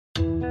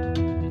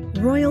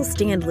Royal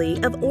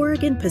Standley of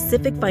Oregon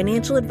Pacific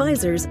Financial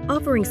Advisors,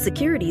 offering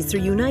securities through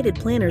United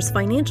Planners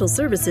Financial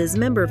Services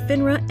member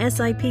FINRA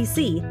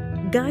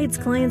SIPC, guides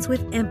clients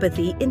with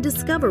empathy in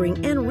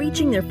discovering and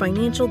reaching their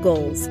financial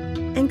goals,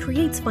 and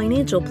creates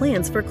financial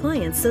plans for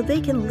clients so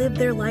they can live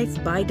their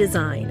life by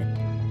design.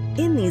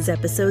 In these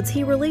episodes,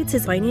 he relates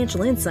his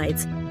financial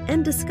insights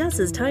and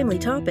discusses timely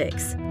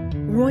topics.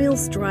 Royal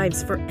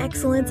strives for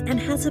excellence and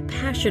has a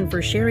passion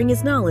for sharing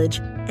his knowledge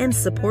and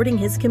supporting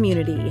his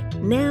community.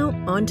 Now,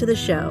 on to the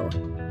show.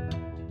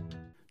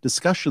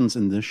 Discussions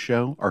in this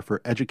show are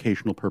for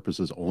educational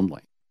purposes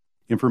only.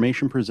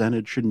 Information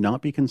presented should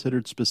not be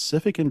considered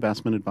specific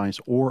investment advice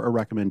or a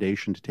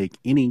recommendation to take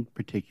any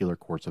particular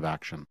course of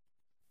action.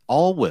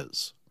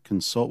 Always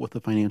consult with a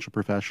financial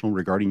professional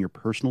regarding your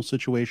personal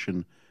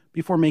situation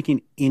before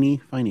making any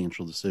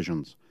financial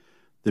decisions.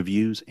 The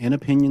views and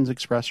opinions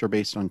expressed are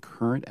based on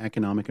current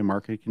economic and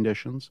market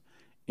conditions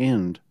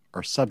and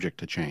are subject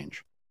to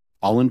change.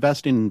 All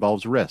investing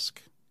involves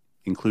risk,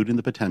 including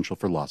the potential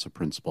for loss of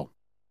principal.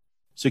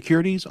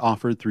 Securities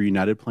offered through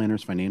United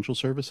Planners Financial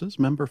Services,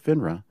 member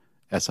FINRA,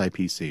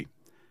 SIPC.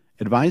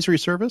 Advisory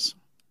service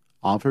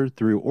offered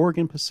through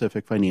Oregon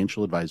Pacific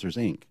Financial Advisors,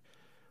 Inc.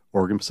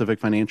 Oregon Pacific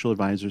Financial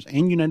Advisors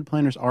and United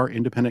Planners are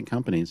independent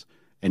companies,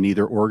 and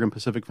neither Oregon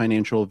Pacific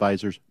Financial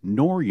Advisors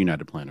nor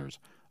United Planners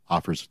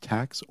offers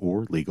tax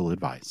or legal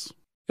advice.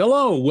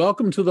 Hello,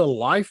 welcome to the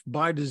Life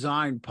by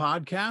Design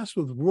podcast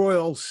with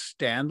Royal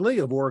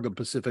Standley of Oregon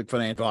Pacific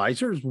Financial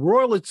Advisors.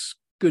 Royal, it's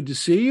good to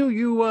see you.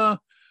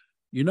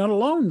 You're not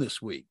alone this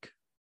week.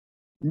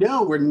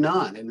 No, we're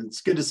not, and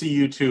it's good to see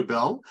you too,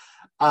 Bill.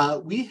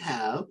 We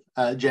have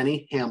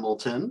Jenny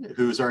Hamiton,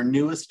 who's our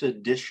newest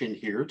addition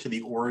here to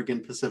the Oregon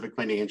Pacific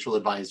Financial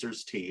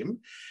Advisors team,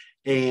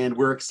 and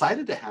we're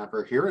excited to have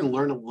her here and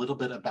learn a little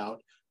bit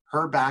about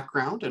her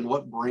background and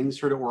what brings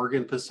her to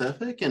Oregon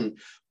Pacific and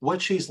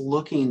what she's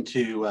looking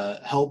to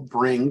help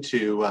bring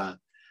to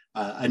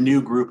a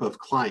new group of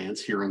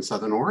clients here in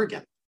Southern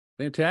Oregon.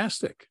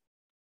 Fantastic.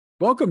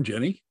 Welcome,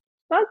 Jenny.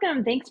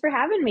 Welcome. Thanks for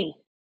having me.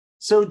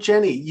 So,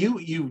 Jenny,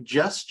 you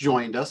just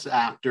joined us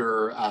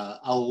after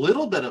a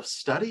little bit of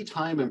study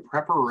time and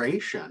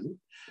preparation.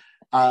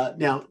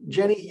 Now,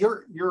 Jenny,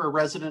 you're a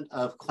resident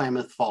of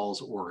Klamath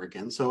Falls,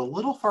 Oregon, so a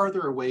little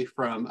farther away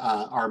from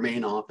our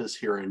main office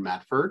here in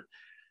Medford.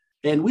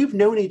 And we've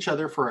known each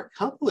other for a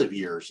couple of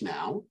years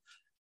now,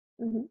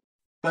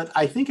 but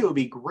I think it would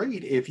be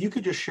great if you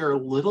could just share a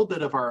little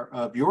bit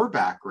of your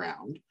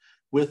background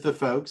with the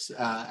folks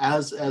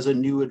as a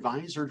new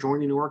advisor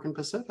joining Oregon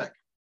Pacific.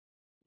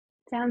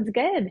 Sounds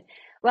good.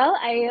 Well,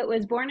 I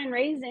was born and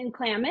raised in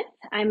Klamath.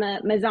 I'm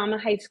a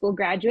Mazama High School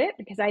graduate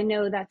because I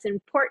know that's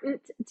important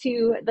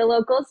to the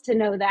locals to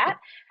know that.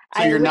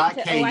 So you're not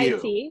KU.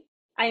 OIT.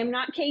 I am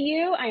not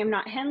KU. I am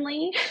not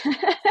Henley.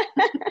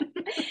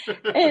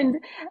 And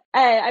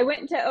I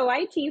went to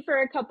OIT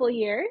for a couple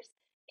years,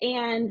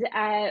 and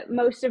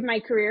most of my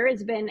career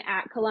has been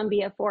at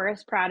Columbia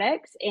Forest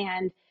Products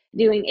and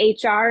doing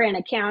HR and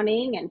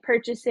accounting and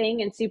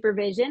purchasing and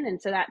supervision.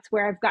 And so that's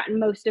where I've gotten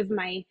most of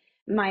my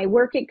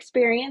work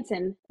experience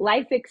and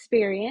life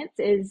experience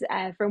is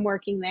from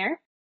working there.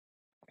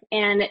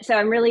 And so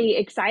I'm really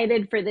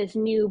excited for this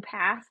new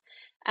path.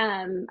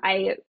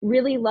 I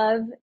really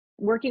love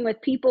working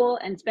with people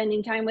and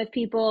spending time with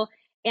people.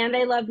 And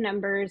I love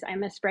numbers.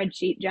 I'm a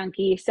spreadsheet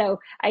junkie. So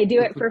I do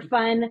it for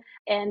fun.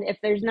 And if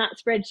there's not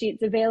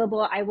spreadsheets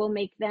available, I will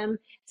make them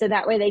so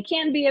that way they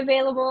can be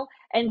available.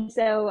 And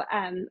so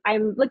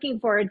I'm looking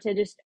forward to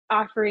just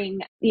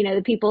offering,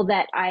 the people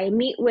that I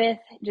meet with,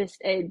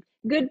 just a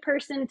good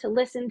person to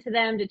listen to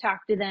them, to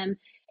talk to them,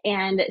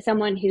 and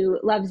someone who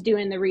loves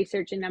doing the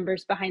research and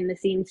numbers behind the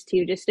scenes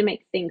too, just to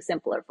make things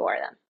simpler for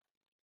them.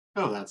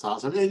 Oh, that's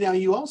awesome. And now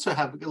you also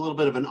have a little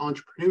bit of an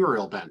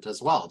entrepreneurial bent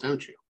as well,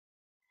 don't you?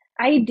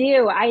 I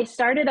do. I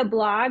started a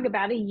blog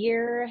about a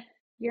year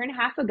and a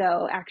half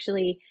ago,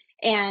 actually.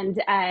 And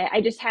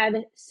I just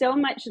had so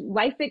much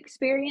life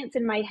experience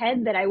in my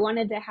head that I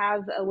wanted to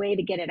have a way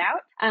to get it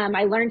out.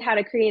 I learned how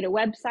to create a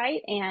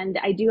website, and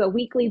I do a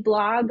weekly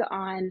blog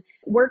on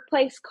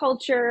workplace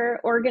culture,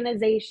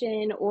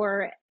 organization,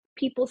 or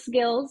people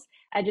skills,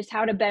 just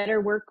how to better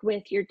work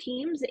with your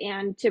teams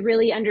and to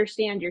really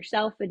understand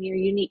yourself and your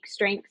unique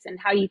strengths and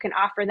how you can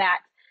offer that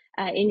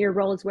in your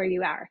roles where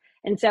you are.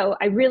 And so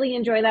I really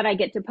enjoy that. I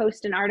get to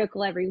post an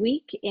article every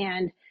week,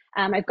 and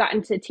I've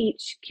gotten to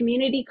teach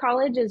community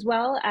college as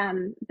well,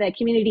 the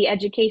community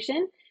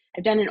education.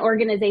 I've done an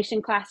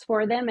organization class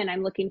for them, and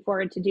I'm looking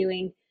forward to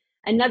doing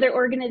another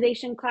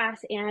organization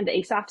class and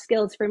a soft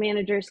skills for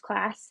managers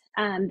class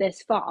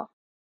this fall.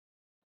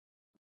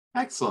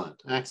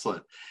 Excellent.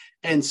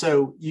 And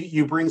so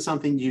you bring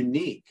something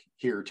unique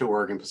here to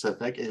Oregon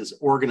Pacific is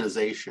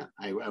organization.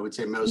 I would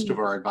say most of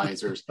our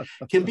advisors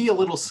can be a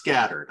little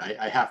scattered.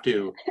 I have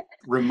to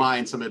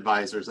remind some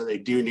advisors that they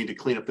do need to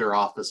clean up their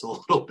office a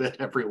little bit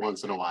every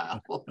once in a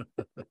while.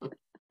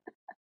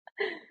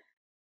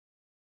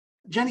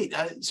 Jenny,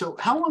 so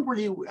how long were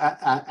you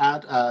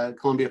at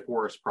Columbia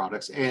Forest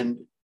Products? And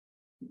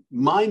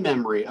my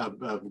memory of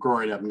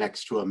growing up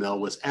next to a mill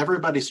was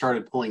everybody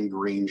started pulling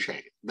green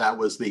chain. That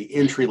was the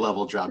entry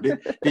level job.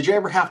 Did you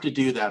ever have to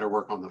do that or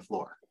work on the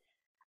floor?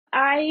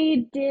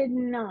 I did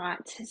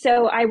not.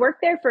 So I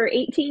worked there for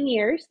 18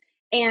 years,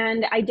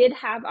 and I did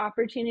have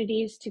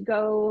opportunities to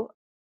go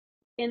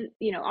in,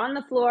 on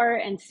the floor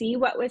and see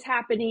what was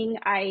happening.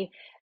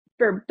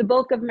 For the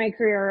bulk of my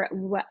career,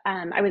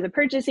 I was a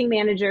purchasing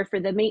manager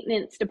for the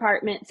maintenance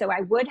department. So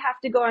I would have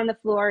to go on the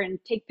floor and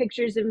take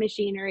pictures of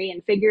machinery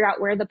and figure out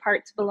where the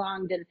parts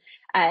belonged and,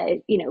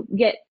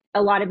 get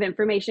a lot of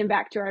information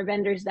back to our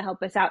vendors to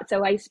help us out.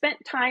 So I spent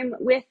time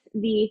with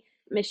the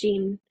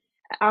machine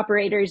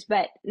operators,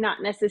 but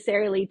not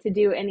necessarily to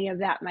do any of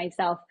that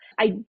myself.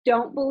 I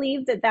don't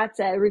believe that that's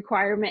a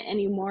requirement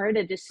anymore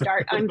to just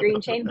start on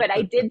green chain, but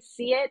I did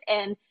see it,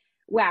 and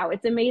wow,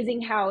 it's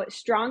amazing how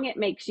strong it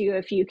makes you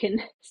if you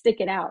can stick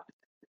it out.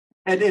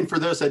 And for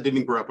those that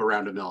didn't grow up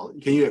around a mill,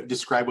 can you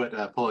describe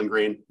what pulling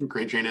green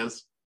chain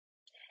is?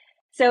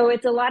 So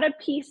it's a lot of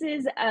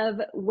pieces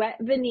of wet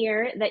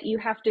veneer that you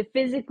have to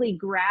physically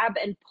grab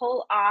and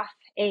pull off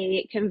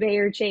a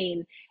conveyor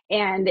chain.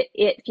 And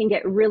it can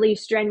get really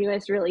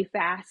strenuous really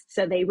fast.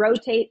 So they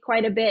rotate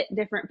quite a bit,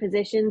 different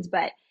positions,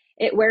 but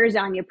it wears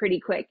on you pretty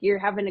quick. You're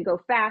having to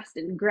go fast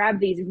and grab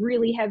these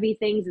really heavy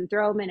things and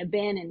throw them in a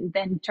bin and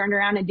then turn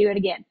around and do it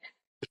again.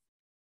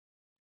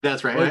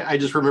 That's right. I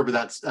just remember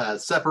that's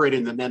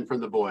separating the men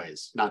from the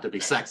boys, not to be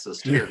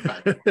sexist here.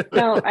 But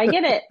no, I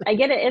get it.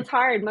 It's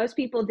hard. Most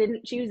people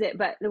didn't choose it,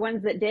 but the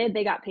ones that did,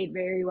 they got paid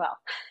very well.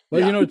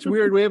 Well, yeah. It's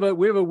weird. We have a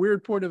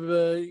weird point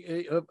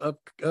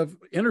of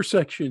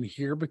intersection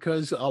here,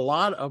 because a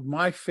lot of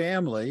my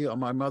family on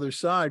my mother's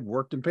side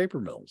worked in paper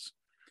mills.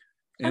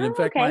 And in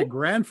fact, my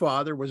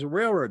grandfather was a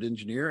railroad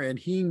engineer, and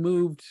he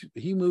moved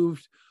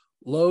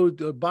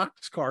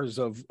boxcars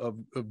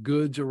of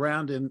goods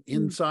around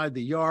inside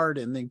the yard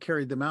and then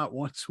carried them out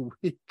once a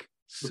week.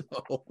 So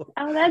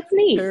that's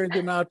neat. Carried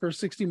them out for a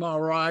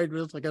 60-mile ride. It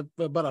was like about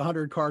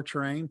 100-car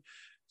train.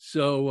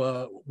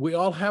 So we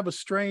all have a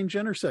strange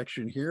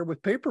intersection here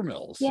with paper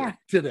mills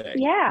today.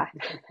 Yeah.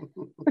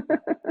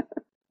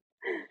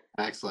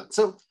 Excellent.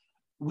 So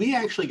we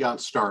actually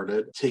got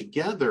started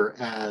together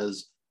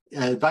as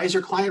an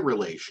advisor-client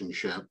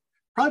relationship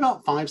probably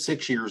about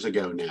 5-6 years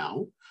ago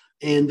now.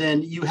 And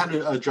then you had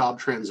a job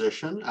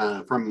transition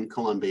from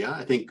Columbia,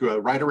 I think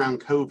right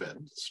around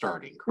COVID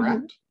starting,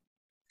 correct?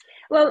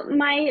 Mm-hmm. Well,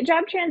 my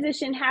job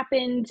transition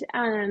happened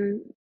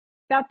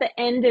about the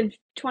end of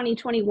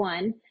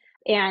 2021.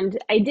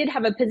 And I did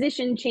have a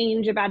position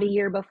change about a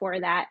year before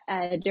that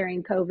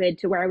during COVID,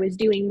 to where I was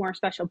doing more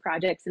special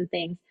projects and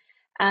things.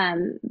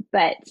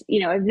 But,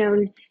 I've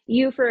known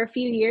you for a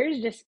few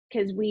years just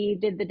because we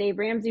did the Dave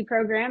Ramsey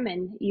program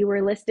and you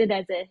were listed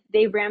as a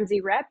Dave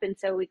Ramsey rep. And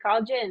so we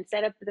called you and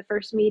set up the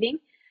first meeting.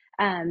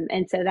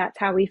 And so that's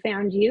how we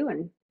found you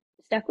and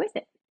stuck with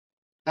it.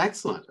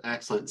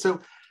 Excellent. So,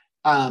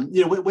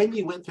 when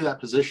you went through that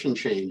position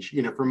change,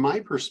 from my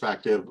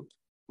perspective,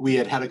 we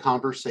had a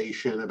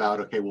conversation about,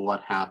 okay, well,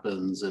 what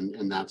happens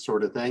and that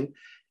sort of thing.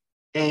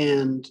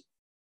 And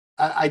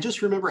I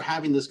just remember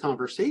having this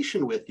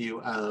conversation with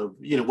you of,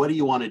 what do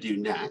you want to do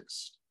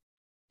next?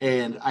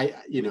 And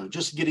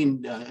just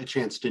getting a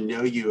chance to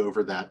know you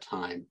over that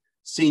time,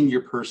 seeing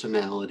your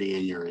personality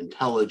and your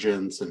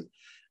intelligence. And,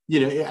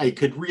 I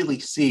could really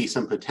see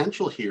some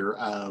potential here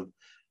of,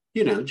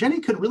 Jenny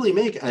could really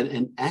make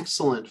an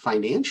excellent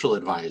financial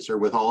advisor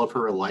with all of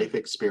her life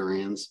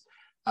experience,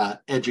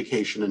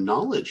 education and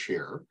knowledge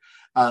here.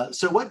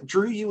 So what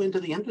drew you into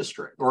the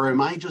industry? Or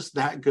am I just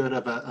that good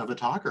of a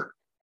talker?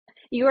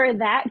 You are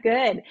that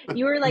good.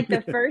 You were like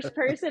the first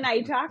person I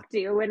talked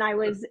to when I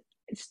was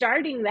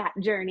starting that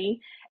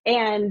journey.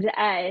 And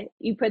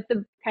you put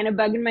the kind of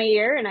bug in my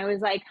ear, and I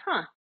was like,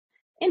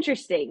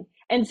 interesting.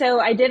 And so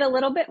I did a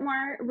little bit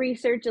more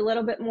research, a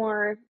little bit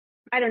more,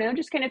 I don't know,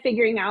 just kind of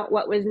figuring out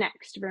what was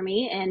next for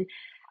me. And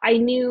I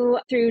knew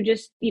through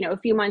just, a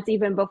few months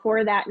even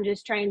before that, and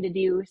just trying to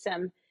do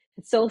some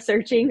soul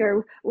searching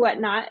or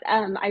whatnot,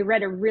 I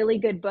read a really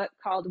good book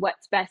called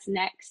What's Best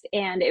Next.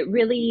 And it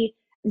really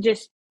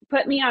just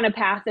put me on a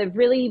path of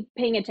really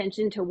paying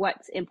attention to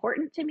what's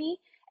important to me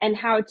and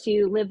how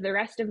to live the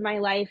rest of my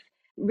life,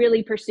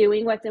 really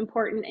pursuing what's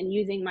important and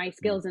using my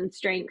skills and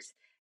strengths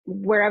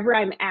wherever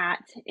I'm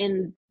at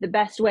in the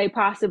best way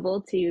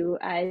possible to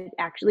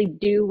actually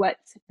do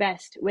what's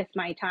best with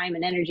my time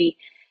and energy.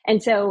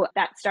 And so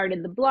that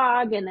started the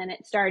blog, and then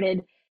it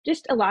started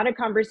just a lot of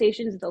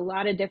conversations with a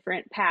lot of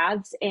different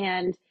paths.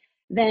 And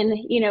then,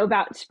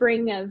 about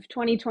spring of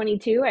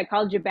 2022, I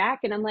called you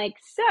back and I'm like,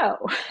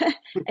 so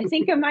I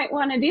think I might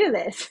want to do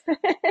this.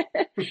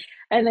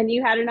 And then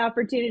you had an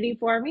opportunity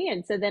for me.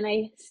 And so then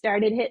I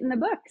started hitting the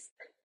books.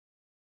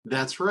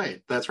 That's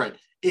right.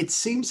 It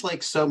seems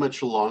like so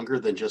much longer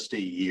than just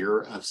a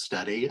year of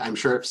study. I'm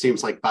sure it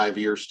seems like 5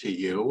 years to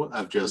you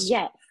of just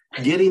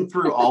getting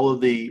through all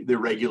of the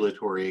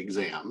regulatory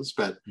exams.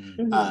 But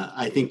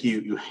I think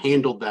you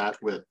handled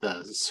that with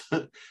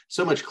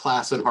so much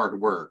class and hard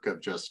work of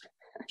just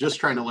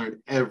trying to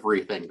learn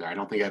everything there. I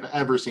don't think I've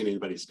ever seen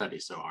anybody study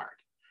so hard.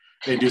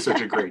 They do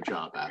such a great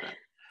job at it.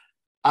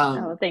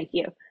 Oh, thank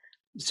you.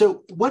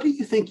 So what do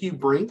you think you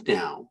bring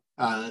now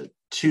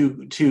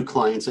to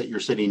clients that you're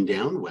sitting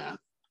down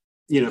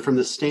with, from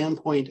the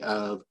standpoint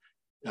of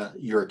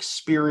your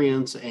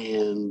experience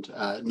and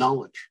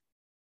knowledge?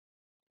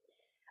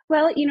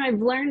 Well,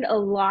 I've learned a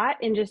lot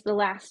in just the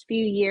last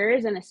few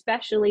years, and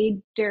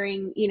especially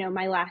during,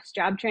 my last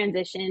job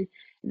transition,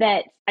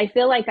 that I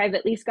feel like I've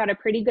at least got a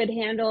pretty good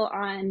handle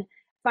on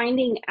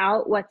finding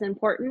out what's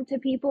important to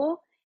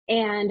people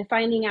and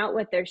finding out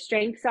what their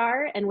strengths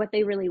are and what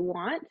they really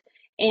want.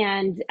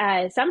 And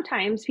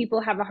sometimes people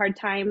have a hard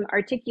time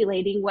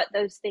articulating what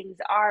those things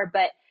are.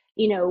 But,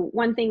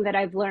 one thing that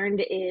I've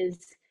learned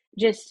is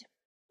just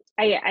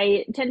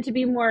I tend to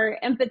be more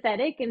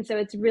empathetic. And so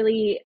it's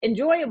really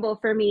enjoyable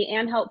for me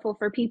and helpful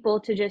for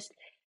people to just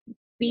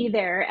be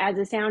there as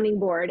a sounding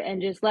board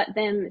and just let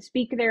them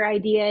speak their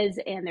ideas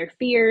and their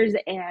fears,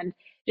 and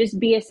just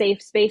be a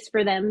safe space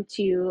for them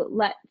to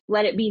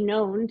let it be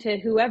known to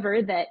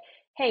whoever that,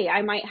 hey,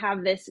 I might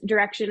have this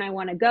direction I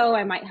want to go.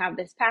 I might have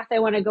this path I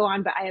want to go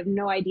on, but I have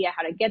no idea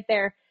how to get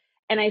there.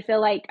 And I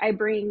feel like I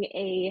bring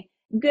a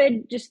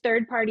good, just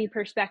third party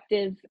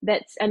perspective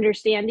that's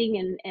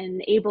understanding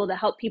and able to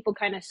help people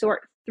kind of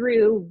sort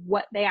through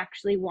what they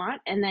actually want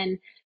and then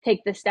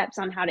take the steps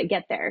on how to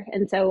get there.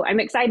 And so I'm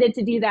excited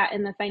to do that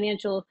in the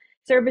financial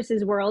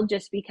services world,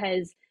 just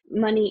because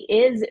money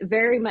is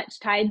very much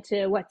tied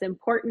to what's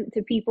important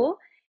to people.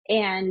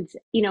 And,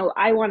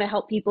 I want to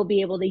help people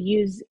be able to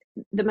use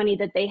the money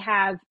that they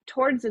have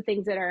towards the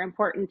things that are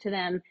important to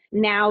them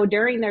now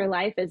during their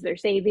life, as they're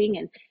saving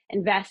and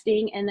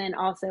investing, and then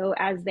also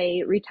as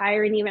they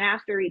retire and even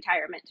after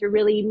retirement, to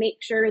really make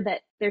sure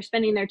that they're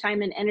spending their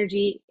time and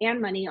energy and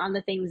money on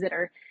the things that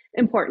are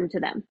important to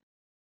them.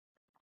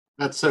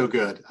 That's so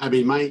good. I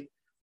mean,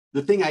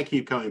 the thing I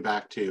keep coming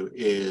back to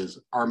is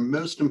our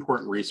most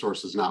important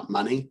resource is not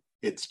money,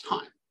 it's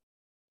time.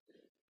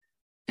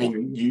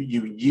 And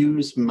you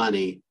use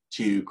money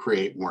to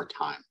create more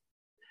time.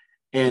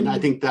 And I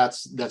think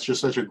that's just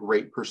such a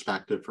great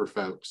perspective for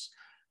folks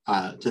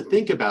to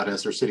think about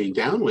as they're sitting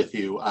down with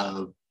you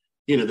of,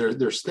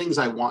 there's things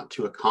I want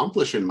to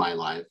accomplish in my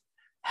life.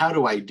 How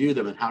do I do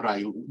them? And how do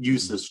I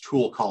use this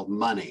tool called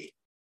money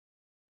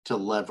to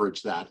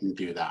leverage that and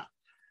do that?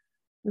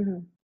 Mm-hmm.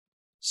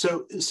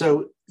 So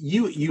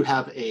you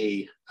have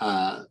a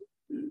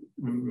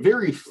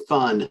very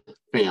fun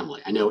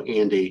family. I know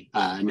Andy.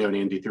 I know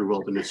Andy through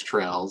Wilderness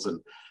Trails, and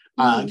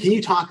can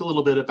you talk a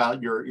little bit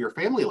about your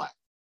family life?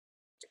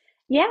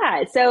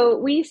 Yeah, so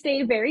we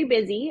stay very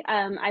busy.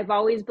 I've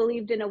always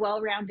believed in a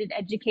well-rounded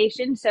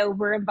education, so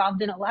we're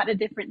involved in a lot of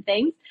different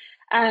things.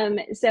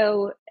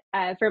 So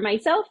for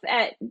myself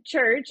at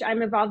church,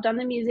 I'm involved on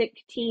the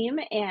music team,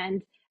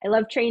 and I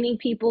love training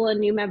people and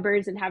new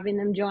members and having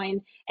them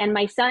join. And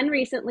my son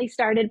recently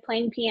started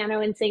playing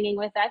piano and singing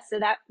with us, so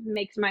that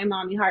makes my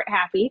mommy heart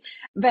happy.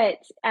 But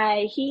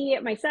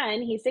my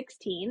son, he's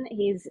 16.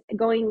 He's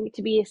going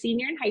to be a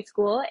senior in high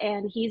school,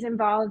 and he's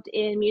involved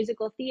in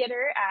musical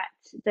theater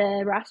at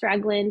the Ross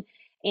Raglan.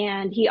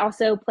 And he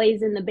also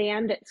plays in the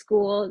band at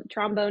school,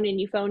 trombone and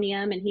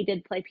euphonium, and he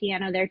did play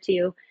piano there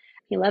too.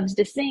 He loves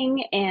to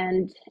sing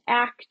and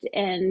act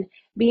and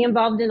be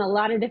involved in a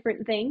lot of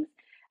different things.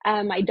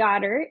 My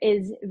daughter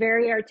is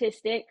very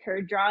artistic.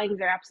 Her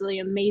drawings are absolutely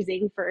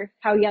amazing for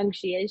how young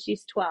she is.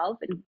 She's 12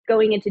 and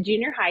going into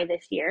junior high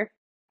this year.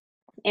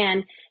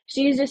 And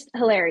she's just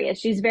hilarious.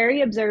 She's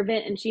very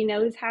observant, and she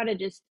knows how to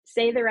just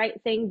say the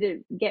right thing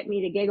to get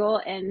me to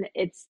giggle. And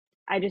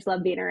I just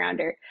love being around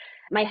her.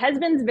 My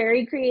husband's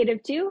very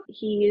creative too.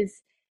 He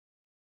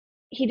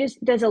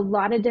just does a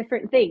lot of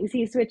different things.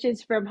 He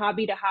switches from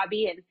hobby to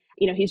hobby,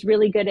 and he's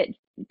really good at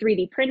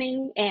 3D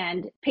printing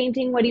and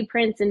painting what he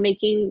prints and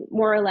making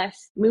more or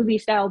less movie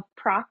style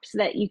props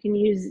that you can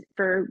use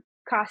for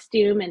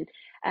costume and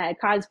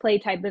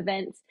cosplay type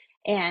events.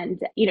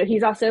 And,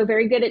 he's also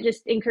very good at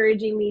just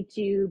encouraging me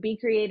to be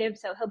creative.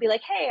 So he'll be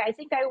like, hey, I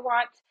think I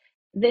want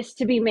this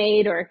to be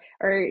made, or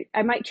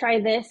I might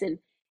try this. And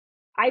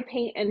I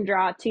paint and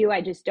draw too.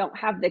 I just don't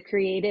have the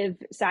creative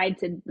side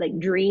to like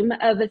dream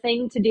of a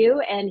thing to do.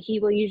 And he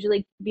will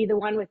usually be the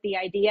one with the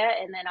idea,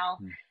 and then I'll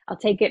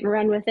take it and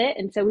run with it.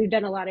 And so we've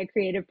done a lot of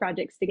creative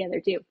projects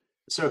together too.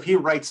 So if he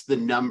writes the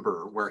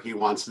number where he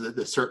wants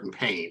the certain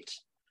paint,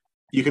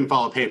 you can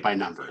follow paint by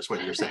number is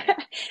what you're saying.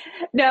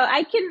 No,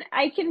 I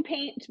can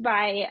paint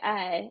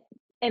by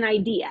an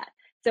idea.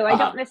 So I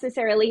don't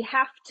necessarily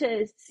have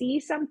to see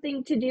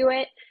something to do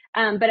it.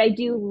 But I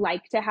do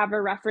like to have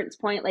a reference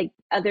point, like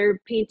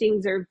other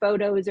paintings or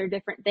photos or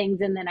different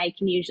things. And then I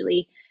can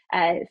usually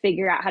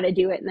figure out how to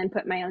do it and then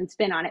put my own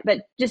spin on it.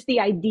 But just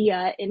the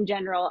idea in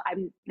general,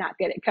 I'm not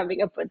good at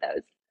coming up with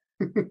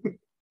those.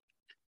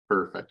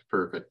 Perfect.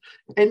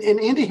 And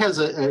Andy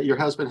your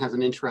husband has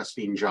an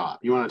interesting job.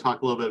 You want to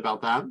talk a little bit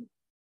about that?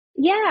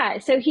 Yeah.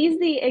 So he's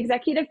the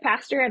executive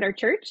pastor at our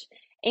church.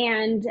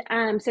 And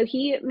so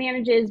he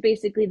manages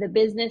basically the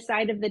business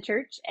side of the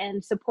church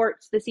and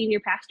supports the senior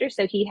pastor.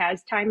 So he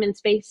has time and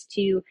space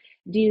to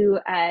do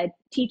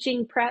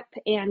teaching prep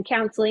and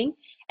counseling.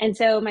 And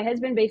so my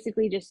husband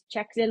basically just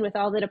checks in with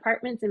all the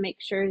departments and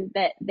makes sure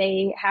that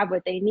they have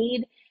what they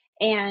need.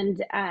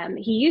 And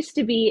he used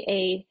to be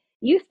a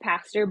youth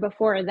pastor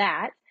before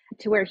that,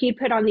 to where he'd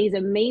put on these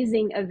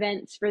amazing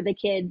events for the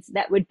kids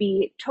that would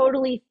be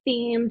totally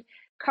themed,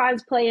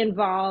 cosplay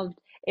involved.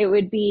 It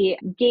would be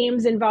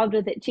games involved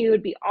with it too. It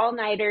would be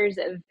all-nighters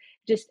of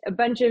just a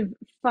bunch of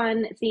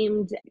fun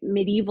themed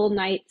medieval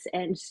knights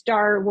and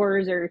Star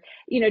Wars, or,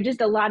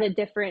 just a lot of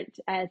different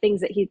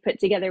things that he's put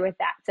together with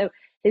that. So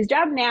his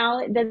job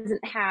now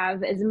doesn't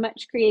have as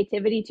much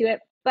creativity to it.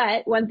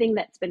 But one thing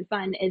that's been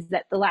fun is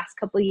that the last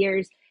couple of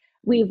years,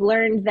 we've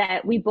learned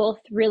that we both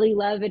really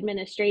love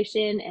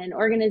administration and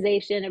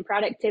organization and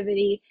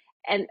productivity.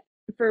 And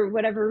for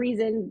whatever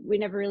reason, we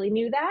never really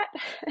knew that.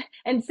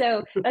 And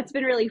so that's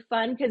been really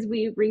fun, because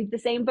we read the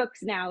same books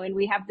now, and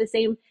we have the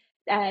same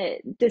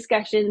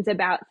discussions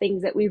about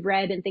things that we've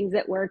read and things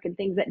that work and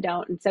things that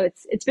don't. And so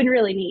it's been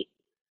really neat.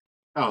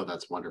 Oh,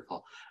 that's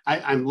wonderful.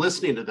 I'm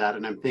listening to that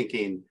and I'm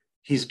thinking,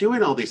 he's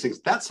doing all these things.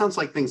 That sounds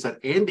like things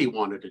that Andy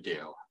wanted to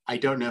do. I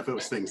don't know if it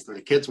was things that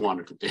the kids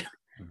wanted to do.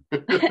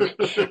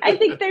 I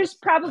think there's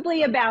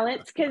probably a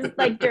balance, because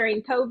like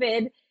during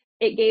COVID,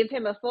 it gave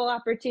him a full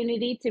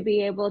opportunity to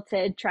be able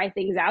to try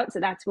things out.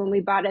 So that's when we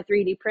bought a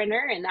 3D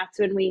printer, and that's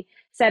when we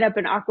set up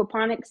an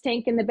aquaponics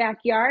tank in the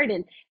backyard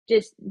and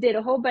just did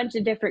a whole bunch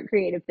of different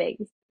creative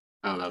things.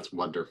 Oh, that's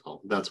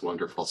wonderful. That's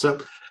wonderful.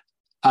 So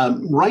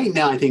right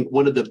now, I think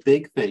one of the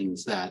big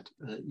things that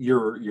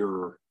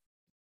you're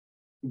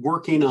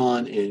working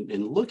on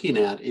and looking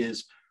at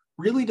is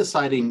really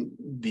deciding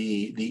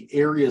the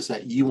areas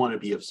that you want to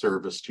be of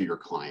service to your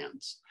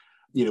clients.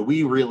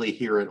 We really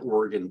here at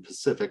Oregon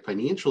Pacific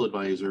Financial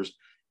Advisors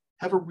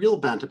have a real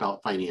bent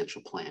about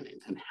financial planning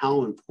and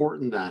how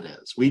important that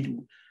is.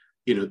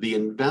 The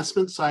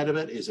investment side of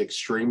it is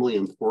extremely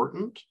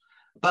important,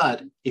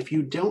 but if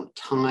you don't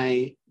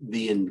tie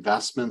the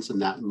investments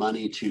and that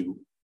money to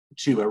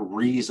a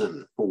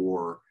reason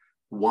for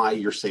why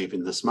you're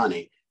saving this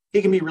money,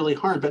 it can be really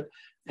hard. But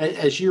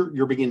as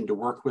you're beginning to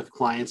work with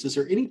clients, is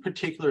there any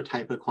particular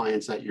type of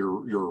clients that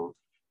you're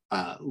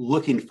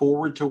looking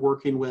forward to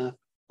working with,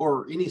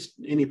 or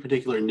any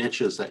particular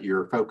niches that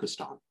you're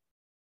focused on?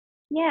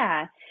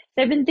 Yeah.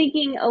 So I've been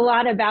thinking a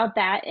lot about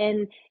that,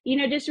 and,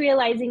 just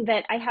realizing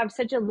that I have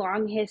such a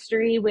long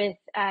history with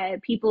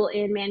people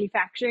in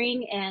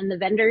manufacturing and the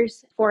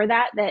vendors for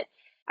that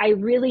I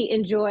really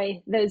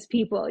enjoy those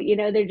people.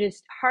 They're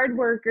just hard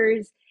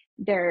workers,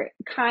 they're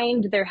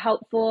kind, they're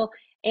helpful,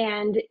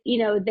 and,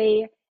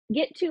 they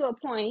get to a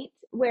point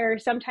where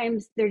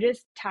sometimes they're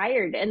just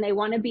tired and they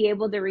want to be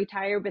able to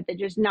retire, but they're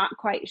just not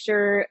quite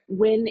sure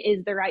when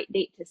is the right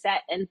date to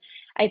set. And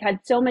I've had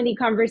so many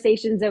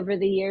conversations over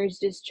the years,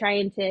 just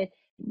trying to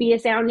be a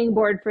sounding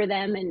board for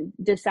them and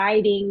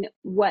deciding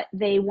what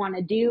they want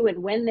to do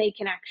and when they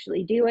can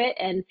actually do it.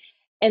 And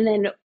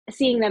then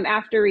seeing them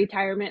after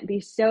retirement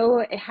be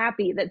so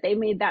happy that they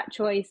made that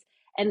choice,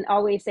 and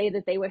always say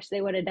that they wish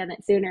they would have done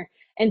it sooner.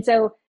 And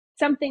so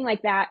something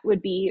like that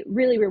would be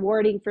really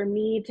rewarding for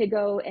me, to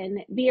go and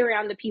be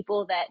around the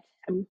people that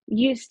I'm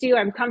used to,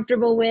 I'm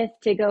comfortable with,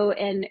 to go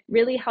and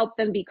really help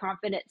them be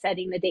confident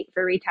setting the date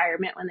for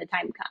retirement when the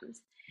time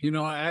comes.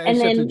 I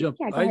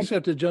just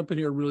have to jump in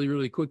here really,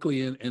 really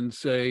quickly and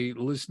say,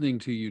 listening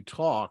to you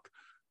talk,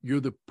 you're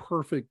the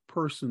perfect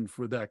person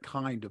for that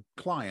kind of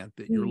client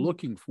that you're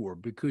looking for,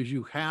 because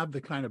you have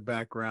the kind of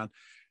background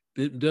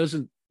that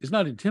it's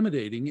not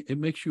intimidating. It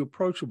makes you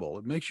approachable.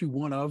 It makes you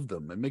one of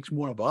them. It makes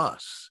one of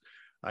us.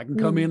 I can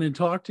come in and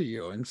talk to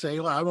you and say,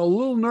 well, I'm a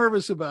little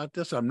nervous about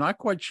this. I'm not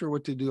quite sure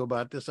what to do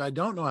about this. I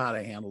don't know how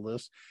to handle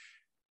this.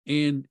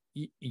 And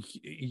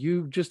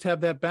you just have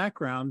that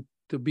background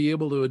to be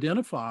able to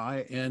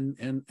identify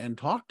and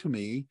talk to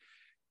me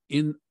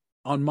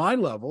on my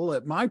level,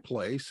 at my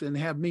place, and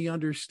have me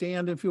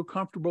understand and feel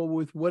comfortable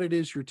with what it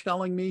is you're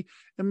telling me,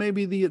 and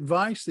maybe the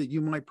advice that you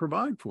might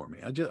provide for me.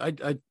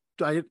 I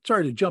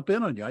sorry to jump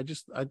in on you. I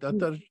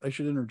thought I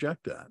should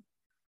interject that.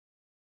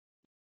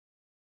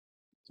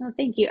 Well,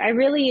 thank you. I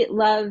really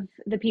love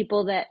the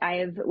people that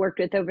I've worked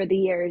with over the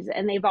years,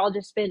 and they've all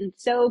just been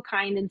so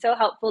kind and so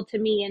helpful to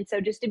me. And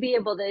so just to be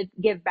able to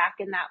give back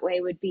in that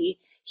way would be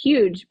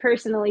huge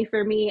personally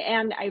for me,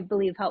 and I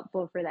believe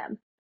helpful for them.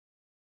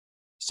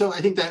 So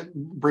I think that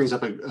brings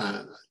up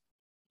an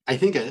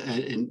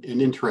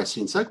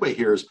interesting segue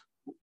here is,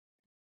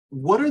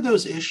 what are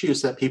those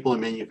issues that people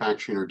in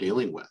manufacturing are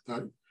dealing with?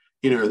 Are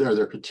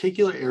there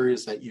particular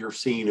areas that you're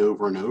seeing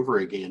over and over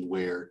again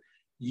where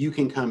you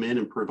can come in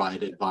and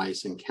provide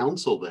advice and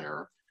counsel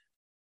there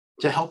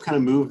to help kind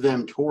of move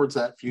them towards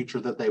that future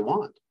that they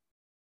want?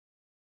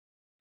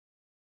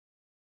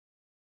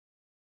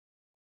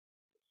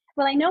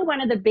 Well, I know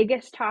one of the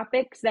biggest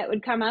topics that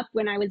would come up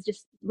when I was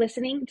just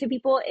listening to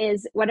people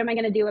is, what am I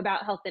going to do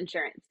about health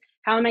insurance?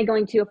 How am I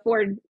going to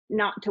afford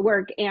not to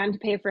work and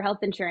pay for health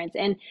insurance?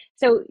 And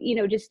so,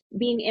 just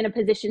being in a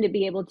position to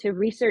be able to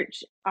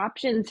research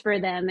options for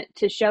them,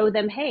 to show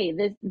them, hey,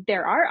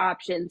 there are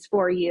options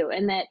for you,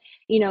 and that,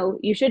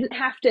 you shouldn't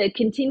have to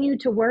continue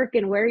to work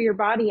and wear your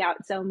body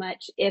out so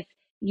much if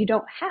you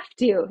don't have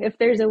to if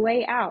there's a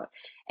way out.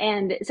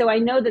 And so I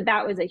know that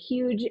that was a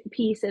huge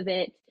piece of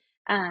it,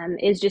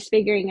 is just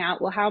figuring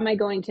out, well, how am I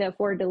going to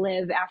afford to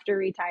live after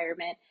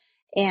retirement?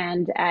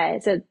 And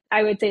so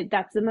I would say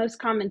that's the most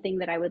common thing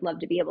that I would love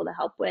to be able to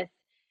help with.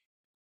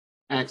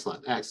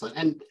 Excellent, excellent.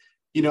 And,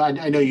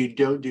 I know you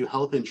don't do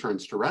health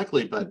insurance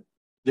directly, but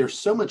there's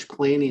so much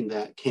planning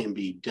that can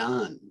be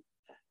done,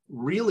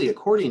 really,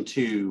 according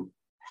to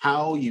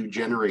how you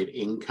generate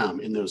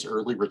income in those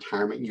early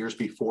retirement years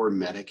before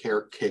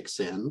Medicare kicks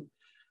in,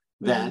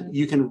 that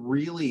you can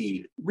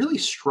really, really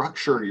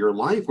structure your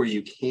life where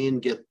you can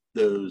get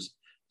those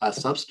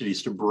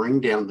subsidies to bring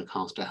down the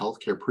cost of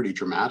healthcare pretty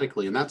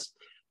dramatically. And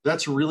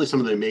that's really some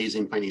of the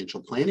amazing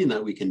financial planning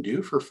that we can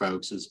do for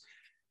folks, is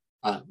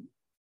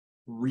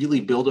really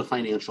build a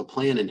financial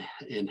plan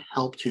and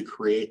help to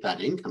create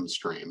that income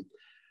stream.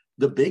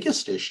 The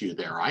biggest issue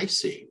there I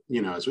see,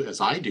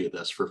 as I do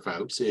this for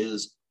folks,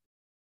 is,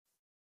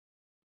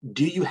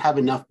 do you have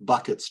enough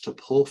buckets to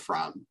pull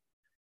from?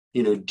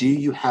 Do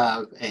you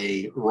have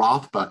a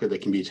Roth bucket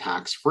that can be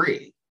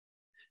tax-free?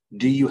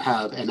 Do you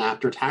have an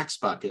after-tax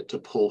bucket to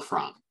pull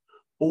from?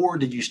 Or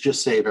did you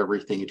just save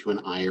everything into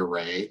an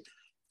IRA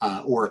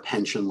or a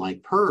pension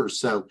like PERS?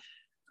 So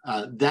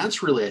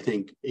that's really, I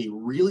think, a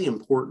really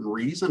important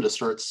reason to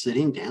start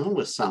sitting down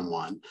with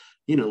someone,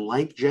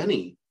 like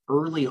Jenny,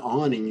 early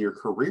on in your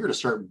career, to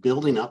start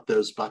building up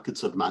those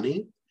buckets of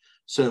money.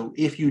 So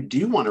if you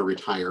do want to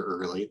retire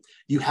early,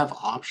 you have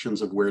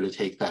options of where to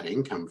take that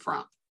income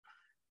from.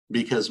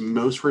 Because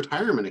most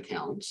retirement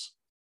accounts,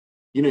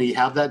 you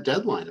have that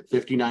deadline of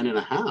 59 and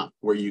a half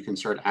where you can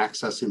start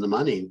accessing the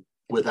money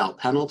without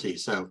penalty.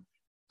 So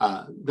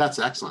that's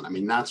excellent. I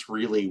mean, that's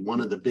really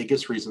one of the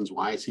biggest reasons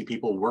why I see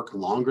people work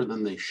longer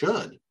than they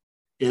should,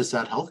 is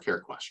that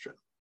healthcare question.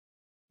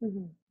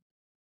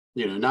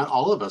 Mm-hmm. Not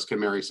all of us can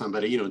marry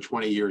somebody,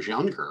 20 years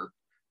younger,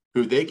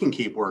 who they can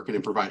keep working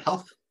and provide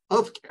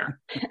healthcare.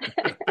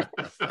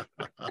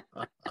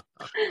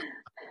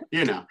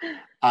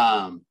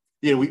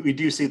 We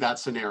do see that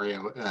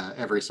scenario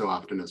every so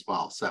often as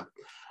well. So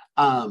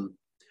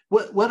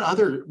what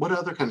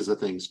other kinds of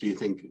things do you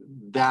think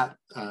that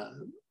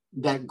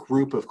that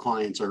group of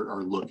clients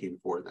are looking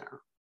for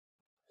there?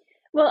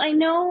 Well, I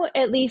know,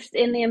 at least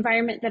in the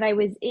environment that I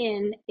was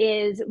in,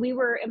 is we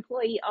were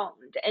employee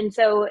owned. And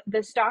so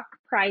the stock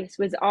price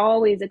was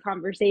always a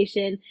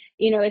conversation,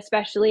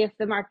 especially if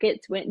the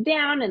markets went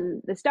down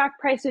and the stock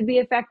price would be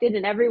affected,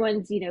 and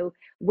everyone's,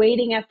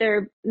 waiting at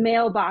their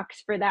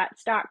mailbox for that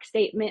stock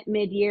statement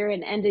mid-year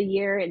and end of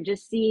year, and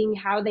just seeing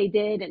how they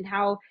did and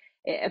how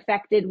it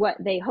affected what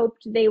they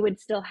hoped they would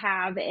still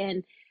have.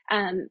 And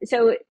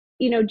so,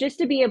 just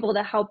to be able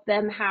to help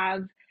them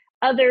have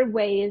other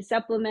ways,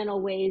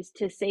 supplemental ways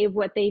to save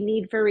what they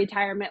need for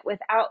retirement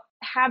without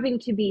having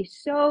to be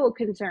so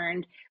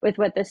concerned with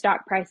what the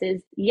stock price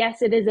is.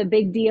 Yes, it is a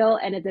big deal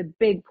and it's a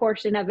big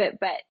portion of it,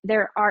 but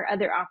there are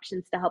other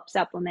options to help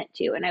supplement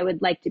too. And I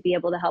would like to be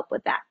able to help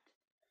with that.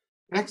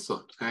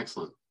 Excellent.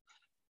 Excellent.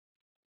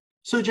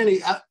 So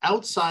Jenny,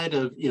 outside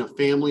of,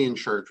 family and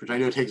church, which I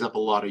know takes up a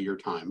lot of your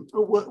time,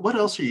 what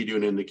else are you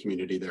doing in the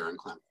community there in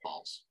Klamath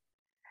Falls?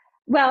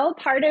 Well,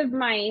 part of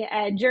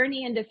my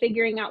journey into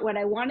figuring out what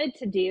I wanted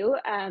to do,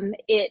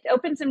 it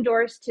opened some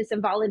doors to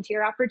some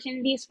volunteer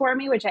opportunities for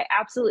me, which I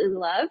absolutely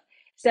love.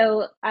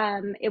 So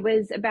it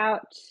was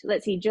about,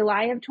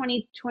 July of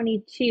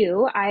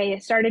 2022, I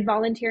started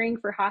volunteering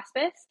for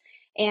hospice,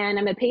 and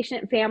I'm a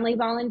patient family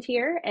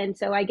volunteer. And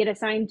so I get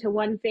assigned to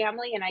one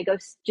family and I go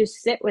just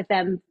sit with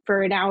them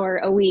for an hour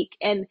a week.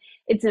 And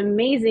it's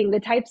amazing the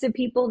types of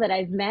people that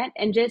I've met,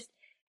 and just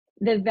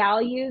the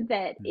value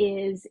that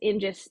is in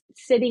just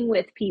sitting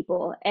with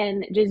people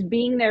and just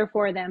being there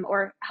for them,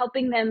 or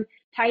helping them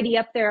tidy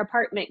up their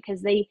apartment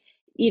because they,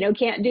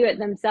 can't do it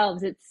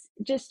themselves. It's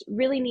just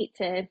really neat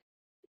to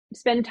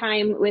spend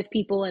time with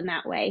people in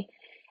that way.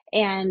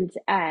 And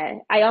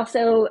I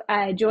also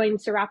joined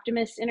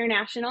Seroptimus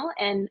International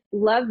and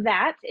love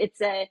that. It's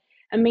an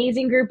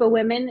amazing group of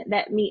women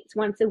that meets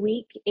once a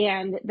week,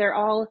 and they're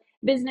all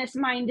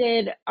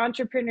business-minded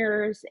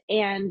entrepreneurs,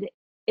 and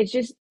it's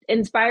just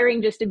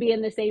inspiring just to be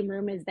in the same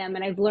room as them.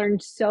 And I've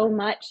learned so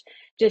much,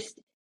 just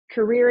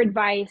career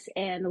advice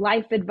and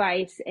life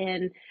advice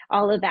and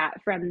all of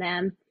that from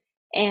them.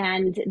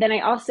 And then I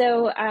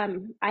also,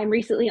 I'm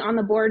recently on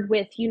the board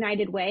with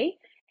United Way.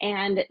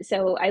 And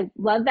so I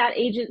love that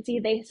agency.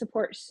 They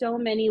support so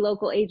many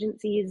local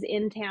agencies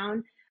in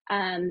town,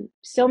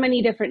 so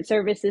many different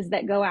services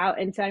that go out.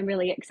 And so I'm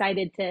really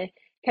excited to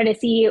kind of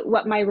see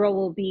what my role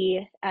will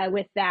be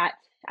with that.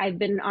 I've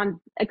been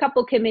on a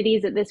couple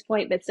committees at this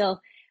point, but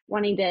still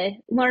wanting to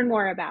learn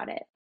more about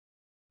it.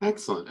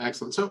 Excellent,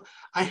 excellent. So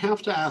I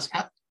have to ask,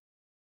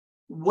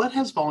 what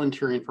has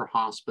volunteering for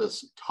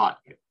hospice taught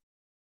you?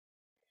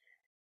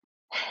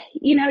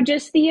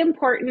 Just the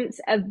importance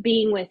of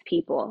being with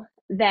people,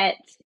 that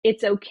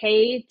it's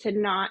okay to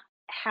not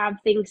have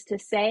things to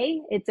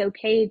say. It's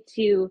okay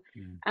to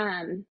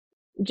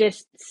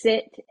just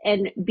sit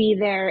and be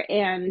there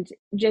and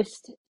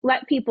just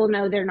let people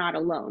know they're not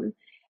alone.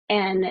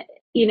 And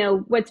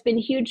what's been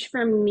huge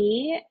for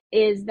me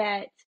is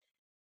that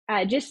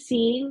just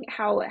seeing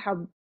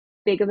how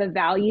big of a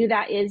value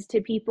that is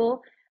to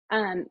people.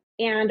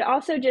 And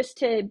also just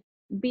to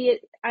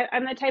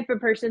I'm the type of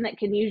person that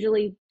can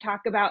usually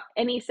talk about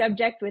any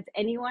subject with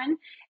anyone,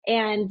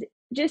 and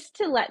just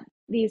to let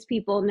these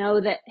people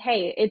know that,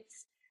 hey,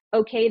 it's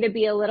okay to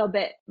be a little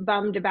bit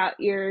bummed about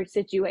your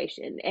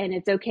situation, and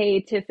it's okay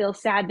to feel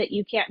sad that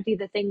you can't do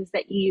the things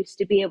that you used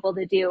to be able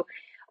to do,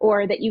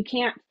 or that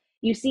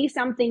you see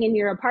something in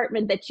your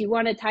apartment that you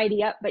want to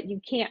tidy up, but you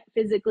can't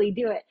physically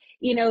do it.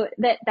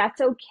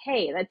 That's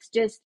okay. That's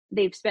just,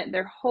 they've spent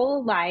their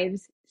whole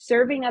lives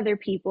serving other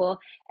people,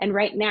 and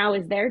right now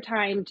is their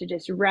time to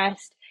just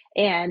rest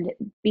and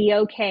be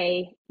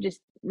okay, just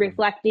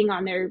reflecting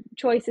on their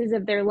choices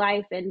of their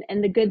life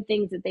and the good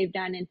things that they've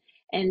done.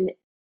 And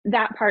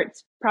that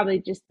part's probably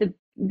just the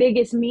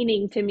biggest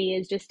meaning to me,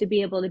 is just to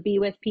be able to be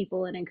with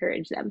people and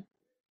encourage them.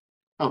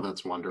 Oh,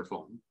 that's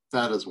wonderful.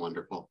 That is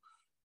wonderful.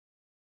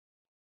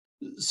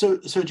 So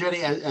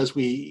Jenny, as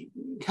we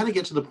kind of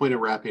get to the point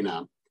of wrapping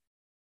up,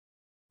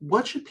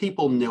 what should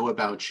people know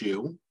about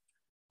you?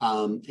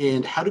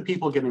 And how do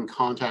people get in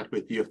contact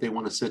with you if they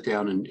want to sit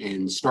down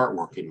and start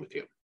working with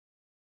you?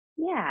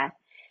 Yeah.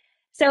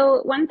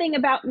 So one thing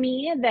about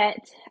me that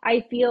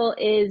I feel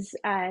is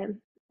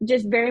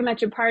just very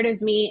much a part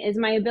of me is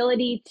my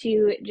ability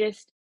to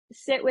just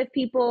sit with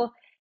people,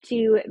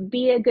 to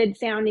be a good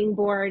sounding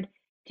board,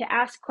 to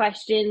ask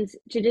questions,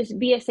 to just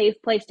be a safe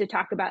place to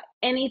talk about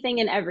anything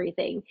and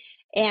everything.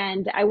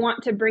 And I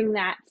want to bring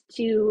that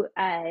to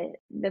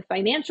the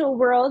financial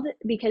world,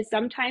 because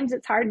sometimes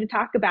it's hard to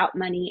talk about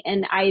money.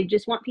 And I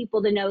just want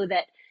people to know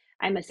that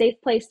I'm a safe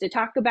place to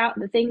talk about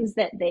the things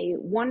that they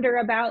wonder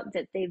about,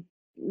 that they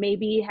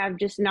maybe have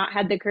just not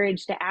had the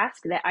courage to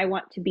ask, that I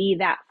want to be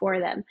that for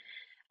them.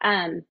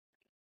 And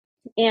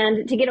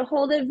to get a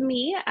hold of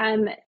me,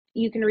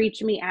 you can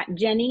reach me at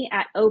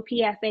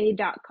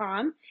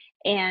jenny@opfa.com.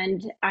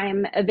 And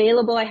I'm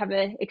available. I have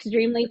an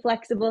extremely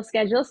flexible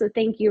schedule, so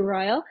thank you,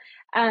 Royal.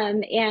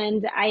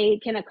 And I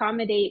can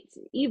accommodate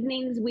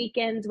evenings,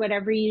 weekends,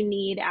 whatever you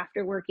need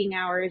after working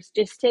hours,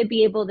 just to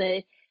be able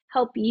to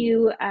help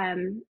you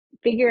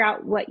figure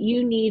out what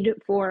you need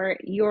for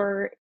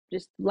your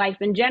just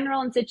life in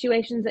general and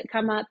situations that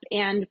come up,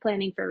 and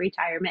planning for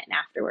retirement and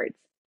afterwards.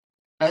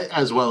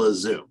 As well as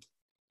Zoom.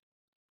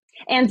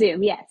 And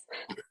Zoom, yes.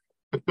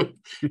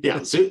 Yeah,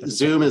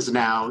 Zoom is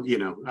now,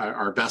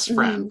 our best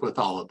friend with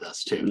all of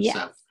this too. Yes,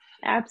 so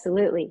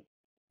absolutely.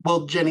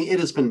 Well, Jenny, it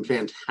has been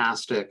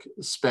fantastic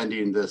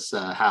spending this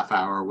half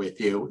hour with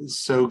you. It's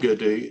so good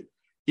to,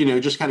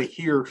 just kind of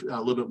hear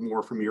a little bit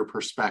more from your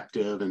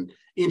perspective and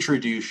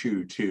introduce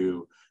you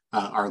to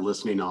our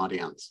listening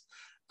audience.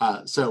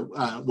 So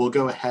we'll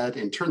go ahead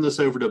and turn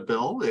this over to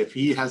Bill if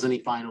he has any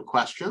final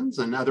questions,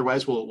 and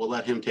otherwise we'll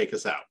let him take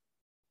us out.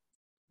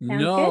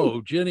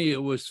 No, Jenny,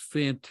 it was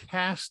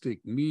fantastic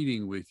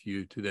meeting with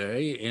you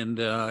today. And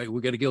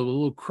we got to give a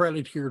little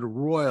credit here to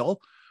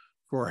Royal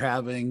for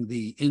having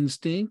the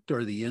instinct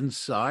or the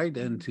insight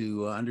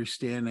into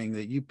understanding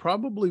that you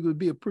probably would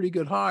be a pretty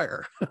good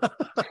hire.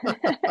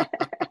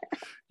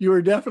 You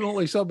are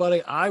definitely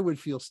somebody I would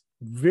feel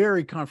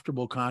very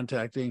comfortable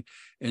contacting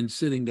and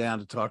sitting down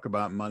to talk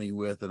about money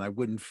with. And I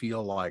wouldn't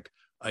feel like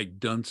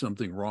I'd done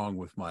something wrong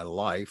with my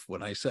life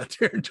when I sat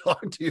there and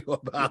talked to you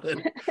about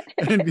it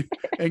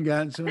and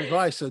gotten some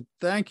advice. So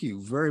thank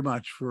you very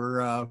much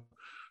for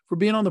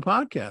being on the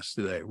podcast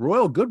today.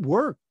 Royal, good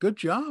work. Good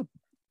job.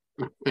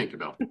 Thank you,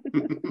 Bill.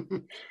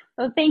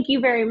 Well, thank you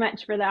very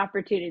much for the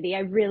opportunity. I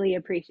really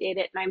appreciate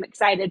it. And I'm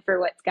excited for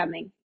what's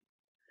coming.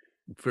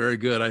 Very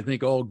good. I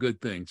think all good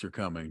things are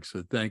coming.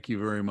 So thank you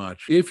very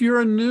much. If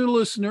you're a new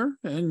listener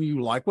and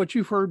you like what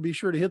you've heard, be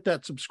sure to hit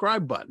that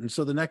subscribe button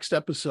so the next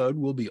episode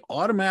will be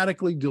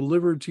automatically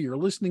delivered to your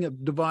listening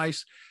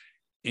device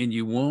and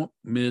you won't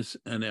miss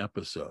an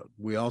episode.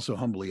 We also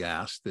humbly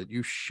ask that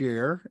you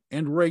share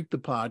and rate the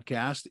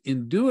podcast.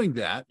 In doing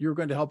that, you're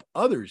going to help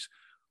others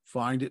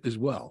find it as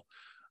well.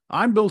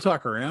 I'm Bill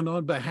Tucker, and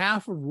on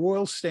behalf of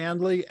Royal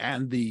Standley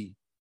and the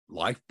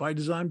Life by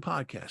Design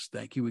podcast,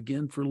 thank you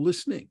again for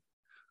listening.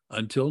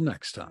 Until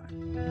next time.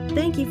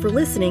 Thank you for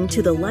listening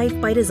to the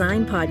Life by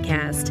Design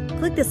podcast.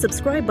 Click the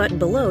subscribe button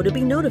below to be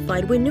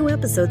notified when new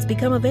episodes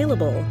become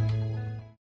available.